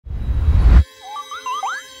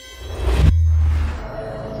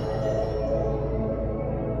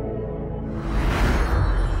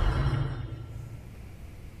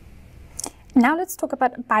Now let's talk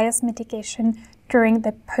about bias mitigation during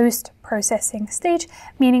the post-processing stage,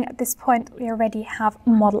 meaning at this point we already have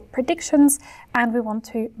model predictions and we want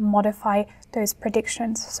to modify those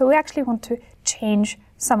predictions. So we actually want to change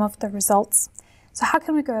some of the results. So how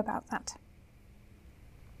can we go about that?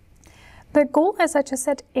 The goal, as I just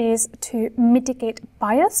said, is to mitigate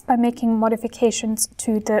bias by making modifications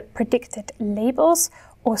to the predicted labels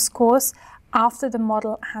or scores after the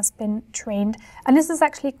model has been trained. And this is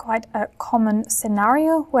actually quite a common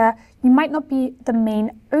scenario where you might not be the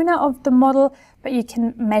main owner of the model, but you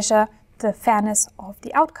can measure the fairness of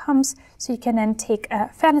the outcomes. So you can then take a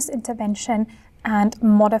fairness intervention and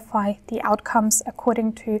modify the outcomes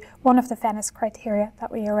according to one of the fairness criteria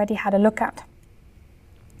that we already had a look at.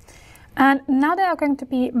 And now there are going to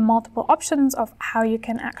be multiple options of how you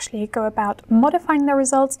can actually go about modifying the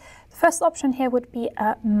results. The first option here would be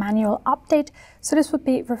a manual update. So this would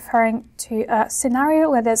be referring to a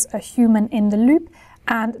scenario where there's a human in the loop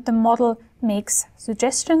and the model makes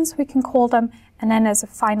suggestions, we can call them, and then there's a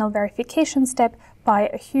final verification step by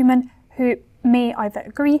a human who may either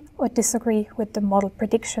agree or disagree with the model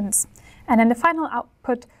predictions. And then the final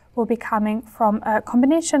output will be coming from a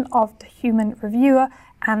combination of the human reviewer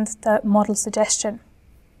and the model suggestion.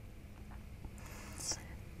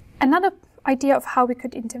 Another idea of how we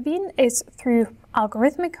could intervene is through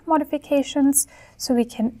algorithmic modifications, so we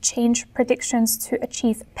can change predictions to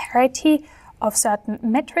achieve parity of certain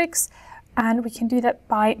metrics, and we can do that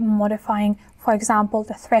by modifying, for example,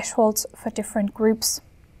 the thresholds for different groups.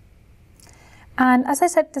 And as I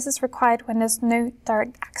said, this is required when there's no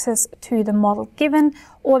direct access to the model given,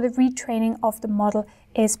 or the retraining of the model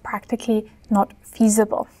is practically not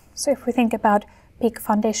feasible. So if we think about big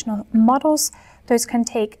foundational models, those can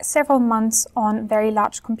take several months on very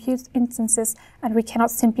large compute instances, and we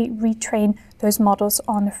cannot simply retrain those models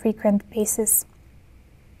on a frequent basis.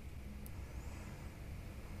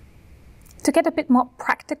 To get a bit more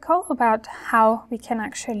practical about how we can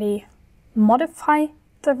actually modify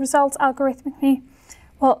the results algorithmically,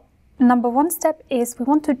 well, number one step is we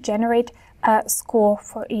want to generate a score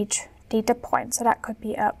for each data point. So that could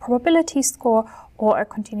be a probability score or a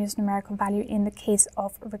continuous numerical value in the case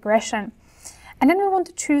of regression. And then we want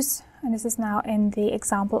to choose, and this is now in the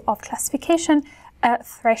example of classification, a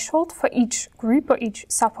threshold for each group or each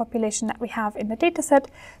subpopulation that we have in the dataset,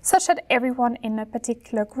 such that everyone in a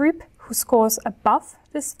particular group who scores above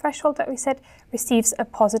this threshold that we set receives a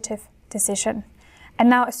positive decision. And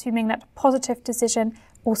now assuming that positive decision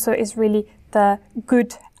also is really the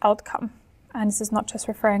good outcome. And this is not just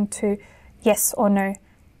referring to yes or no.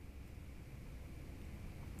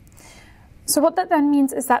 So what that then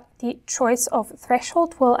means is that the choice of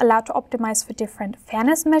threshold will allow to optimize for different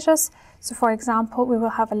fairness measures. So for example, we will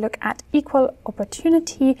have a look at equal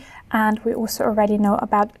opportunity, and we also already know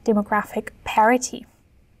about demographic parity.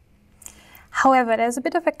 However, there's a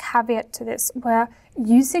bit of a caveat to this, where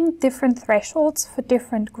using different thresholds for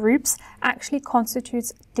different groups actually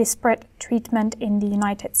constitutes disparate treatment in the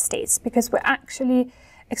United States, because we're actually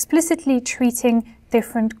explicitly treating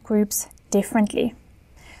different groups differently.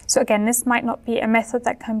 So again, this might not be a method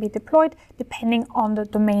that can be deployed depending on the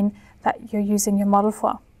domain that you're using your model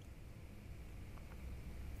for.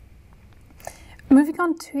 Moving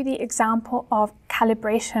on to the example of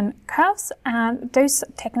calibration curves, and those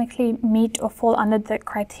technically meet or fall under the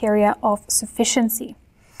criteria of sufficiency.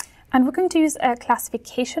 And we're going to use a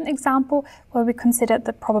classification example where we consider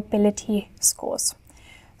the probability scores.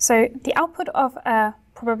 So the output of a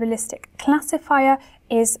probabilistic classifier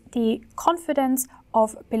is the confidence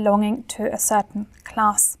of belonging to a certain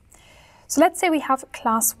class. So let's say we have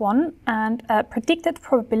class 1 and a predicted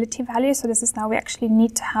probability value, so this is now we actually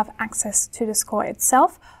need to have access to the score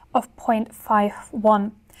itself, of 0.51.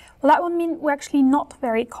 Well, that would mean we're actually not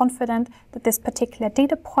very confident that this particular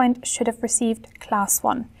data point should have received class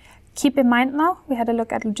 1. Keep in mind now, we had a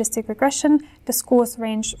look at logistic regression, the scores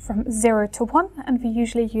range from 0 to 1, and we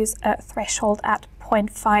usually use a threshold at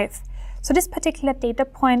 0.5. So this particular data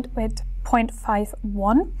point with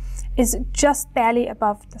 0.51 is just barely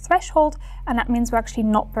above the threshold, and that means we're actually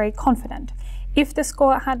not very confident. If the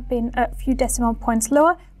score had been a few decimal points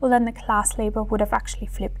lower, well, then the class label would have actually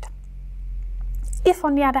flipped. If,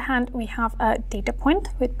 on the other hand, we have a data point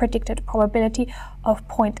with predicted probability of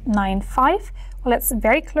 0.95, well, it's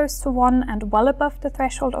very close to 1 and well above the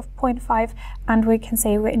threshold of 0.5, and we can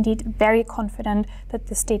say we're indeed very confident that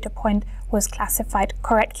this data point was classified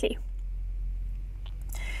correctly.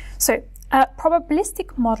 So a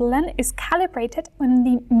probabilistic model then is calibrated when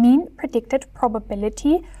the mean predicted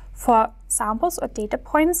probability for samples or data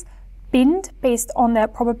points binned based on their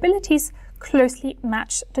probabilities closely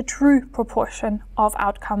match the true proportion of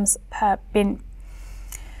outcomes per bin.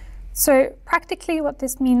 So practically what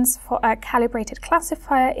this means for a calibrated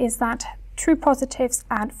classifier is that true positives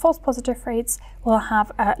and false positive rates will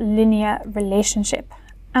have a linear relationship.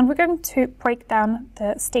 And we're going to break down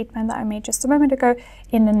the statement that I made just a moment ago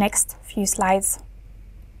in the next few slides.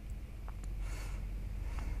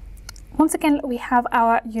 Once again, we have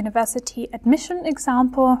our university admission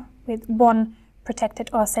example with one protected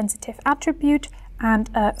or sensitive attribute and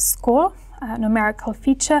a score, a numerical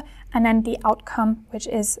feature, and then the outcome, which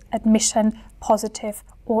is admission, positive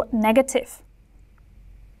or negative.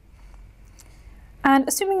 And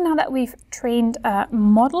assuming now that we've trained a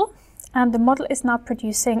model, and the model is now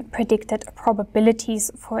producing predicted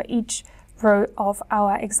probabilities for each row of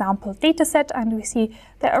our example dataset, and we see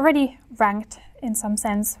they're already ranked in some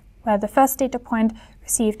sense, where the first data point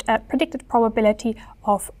received a predicted probability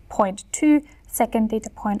of 0.2, second data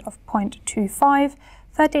point of 0.25,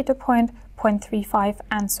 third data point 0.35,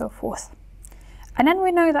 and so forth. And then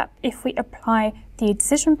we know that if we apply the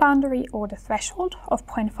decision boundary or the threshold of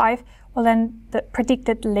 0.5, well then the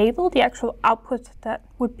predicted label, the actual output that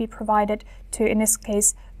would be provided to, in this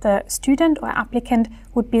case, the student or applicant,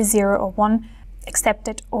 would be 0 or 1,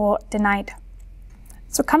 accepted or denied.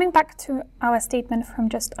 So coming back to our statement from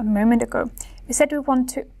just a moment ago, we said we want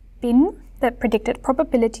to bin the predicted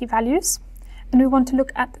probability values, and we want to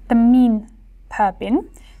look at the mean per bin.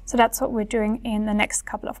 So that's what we're doing in the next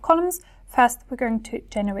couple of columns. First, we're going to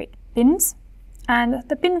generate bins, and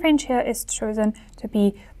the bin range here is chosen to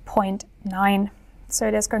be 0.9.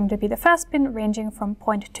 So there's going to be the first bin ranging from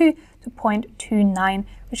 0.2 to 0.29,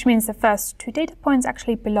 which means the first two data points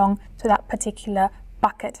actually belong to that particular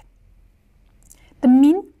bucket. The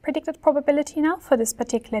mean predicted probability now for this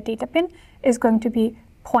particular data bin is going to be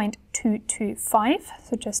 0.225,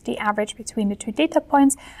 so just the average between the two data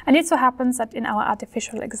points. And it so happens that in our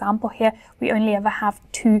artificial example here, we only ever have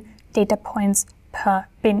 2 data points per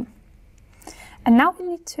bin. And now we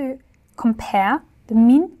need to compare the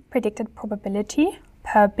mean predicted probability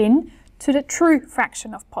per bin to the true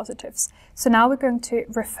fraction of positives. So now we're going to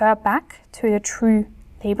refer back to the true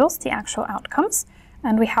labels, the actual outcomes,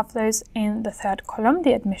 and we have those in the third column,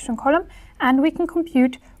 the admission column, and we can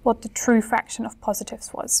compute what the true fraction of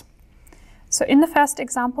positives was. So in the first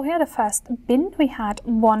example here, the first bin, we had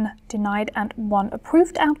 1 denied and 1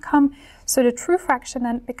 approved outcome, so the true fraction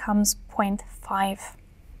then becomes 0.5.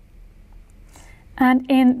 And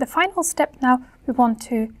in the final step now, we want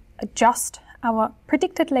to adjust our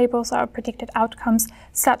predicted labels, our predicted outcomes,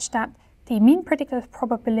 such that the mean predicted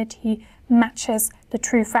probability matches the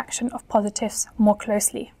true fraction of positives more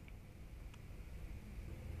closely.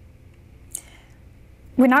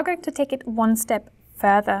 We're now going to take it one step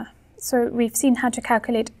further. So we've seen how to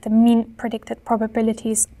calculate the mean predicted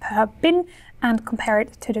probabilities per bin and compare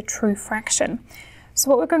it to the true fraction. So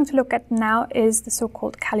what we're going to look at now is the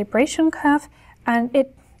so-called calibration curve, and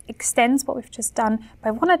it extends what we've just done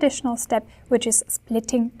by one additional step, which is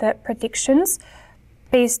splitting the predictions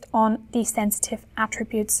based on the sensitive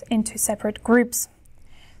attributes into separate groups.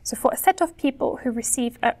 So for a set of people who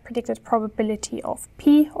receive a predicted probability of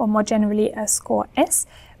P, or more generally a score S,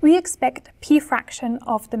 we expect P fraction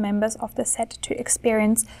of the members of the set to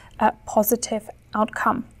experience a positive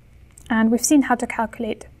outcome. And we've seen how to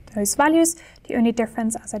calculate those values. The only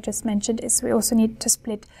difference, as I just mentioned, is we also need to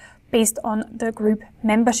split based on the group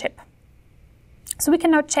membership. So we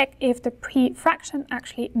can now check if the P fraction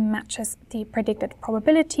actually matches the predicted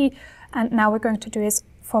probability, and now we're going to do this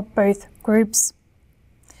for both groups.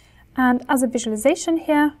 And as a visualization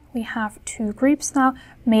here, we have 2 groups now,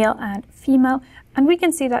 male and female, and we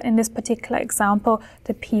can see that in this particular example,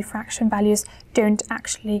 the P fraction values don't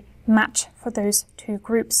actually match for those 2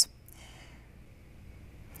 groups.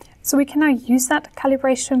 So we can now use that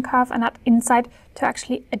calibration curve and that insight to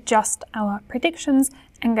actually adjust our predictions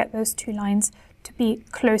and get those 2 lines to be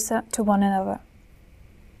closer to one another.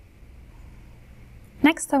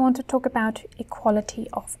 Next, I want to talk about equality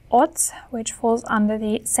of odds, which falls under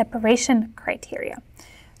the separation criteria.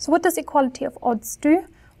 So what does equality of odds do?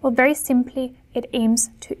 Well, very simply, it aims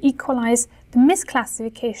to equalize the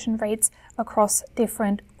misclassification rates across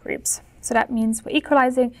different groups. So that means we're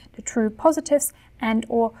equalizing the true positives and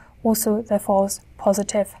or also the false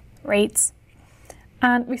positive rates.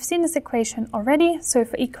 And we've seen this equation already. So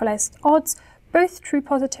for equalized odds, both true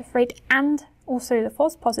positive rate and also the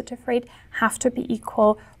false positive rate have to be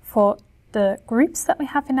equal for the groups that we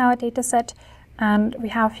have in our data set. And we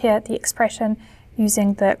have here the expression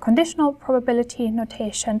using the conditional probability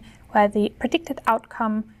notation, where the predicted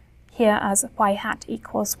outcome here as y hat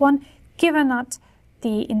equals 1, given that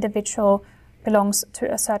the individual belongs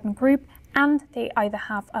to a certain group and they either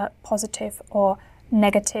have a positive or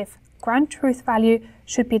negative ground truth value,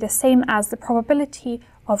 should be the same as the probability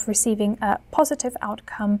of receiving a positive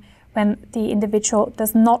outcome when the individual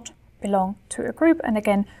does not belong to a group, and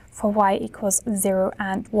again for y equals 0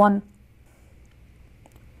 and 1.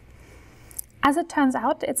 As it turns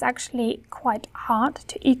out, it's actually quite hard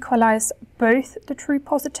to equalize both the true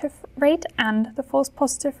positive rate and the false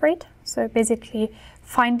positive rate. So basically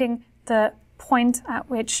finding the point at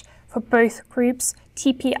which for both groups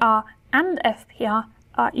TPR and FPR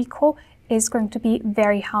are equal is going to be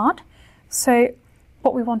very hard. So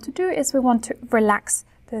what we want to do is we want to relax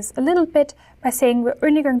this a little bit by saying we're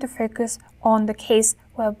only going to focus on the case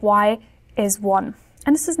where y is 1.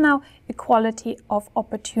 And this is now equality of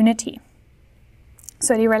opportunity.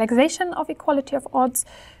 So the relaxation of equality of odds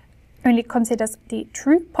only considers the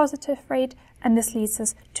true positive rate, and this leads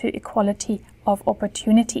us to equality of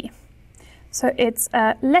opportunity. So it's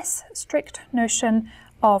a less strict notion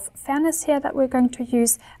of fairness here that we're going to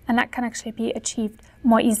use, and that can actually be achieved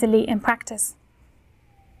more easily in practice.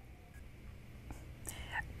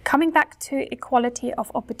 Coming back to equality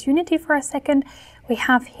of opportunity for a second, we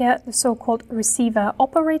have here the so-called receiver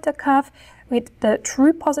operator curve with the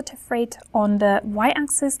true positive rate on the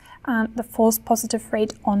y-axis and the false positive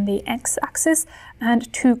rate on the x-axis,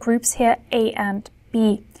 and two groups here, A and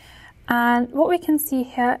B. And what we can see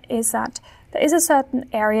here is that there is a certain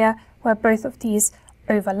area where both of these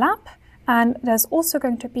overlap, and there's also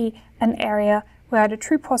going to be an area where the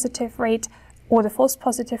true positive rate or the false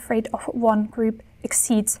positive rate of one group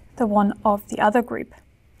exceeds the one of the other group.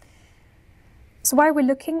 So why we're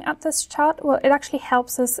looking at this chart? Well, it actually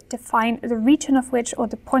helps us define the region of which, or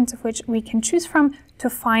the points of which we can choose from to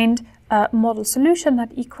find a model solution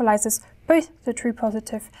that equalizes both the true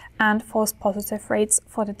positive and false positive rates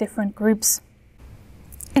for the different groups.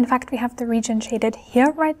 In fact, we have the region shaded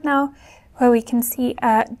here right now, where we can see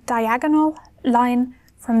a diagonal line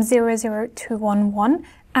from 0, 0 to 1, 1.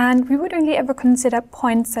 And we would only ever consider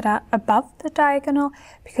points that are above the diagonal,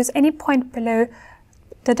 because any point below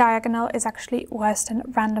the diagonal is actually worse than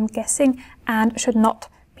random guessing and should not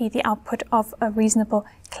be the output of a reasonable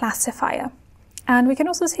classifier. And we can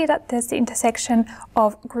also see that there's the intersection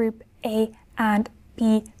of group A and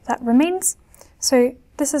B that remains. So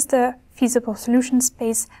this is the feasible solution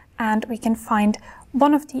space, and we can find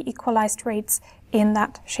one of the equalized rates in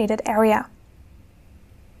that shaded area.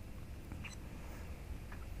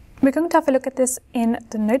 We're going to have a look at this in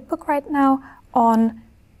the notebook right now on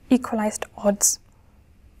equalized odds.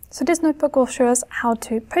 So this notebook will show us how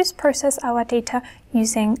to post-process our data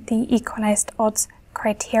using the equalized odds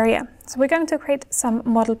criteria. So we're going to create some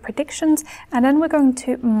model predictions, and then we're going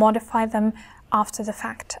to modify them after the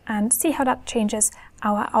fact and see how that changes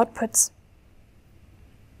our outputs.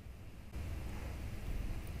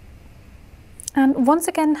 And once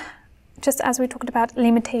again, just as we talked about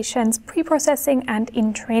limitations pre-processing and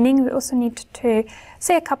in training, we also need to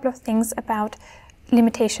say a couple of things about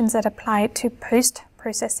limitations that apply to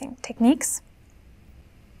post-processing techniques.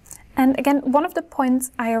 And again, one of the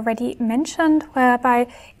points I already mentioned, whereby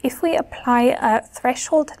if we apply a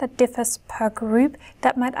threshold that differs per group,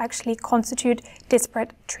 that might actually constitute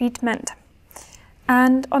disparate treatment.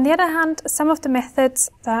 And on the other hand, some of the methods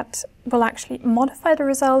that will actually modify the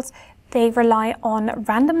results, they rely on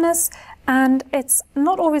randomness, and it's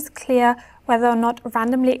not always clear whether or not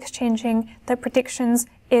randomly exchanging the predictions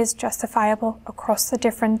is justifiable across the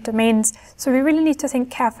different domains. So we really need to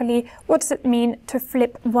think carefully, what does it mean to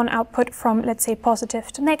flip one output from, let's say,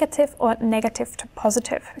 positive to negative or negative to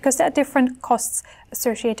positive, because there are different costs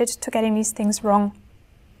associated to getting these things wrong.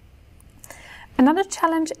 Another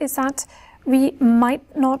challenge is that we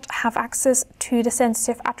might not have access to the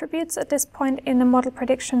sensitive attributes at this point in the model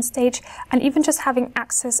prediction stage, and even just having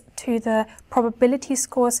access to the probability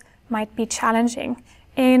scores might be challenging.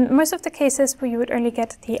 In most of the cases, we would only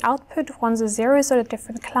get the output, ones or zeros, or the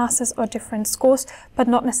different classes or different scores, but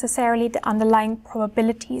not necessarily the underlying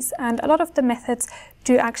probabilities. And a lot of the methods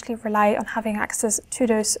do actually rely on having access to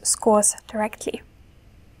those scores directly.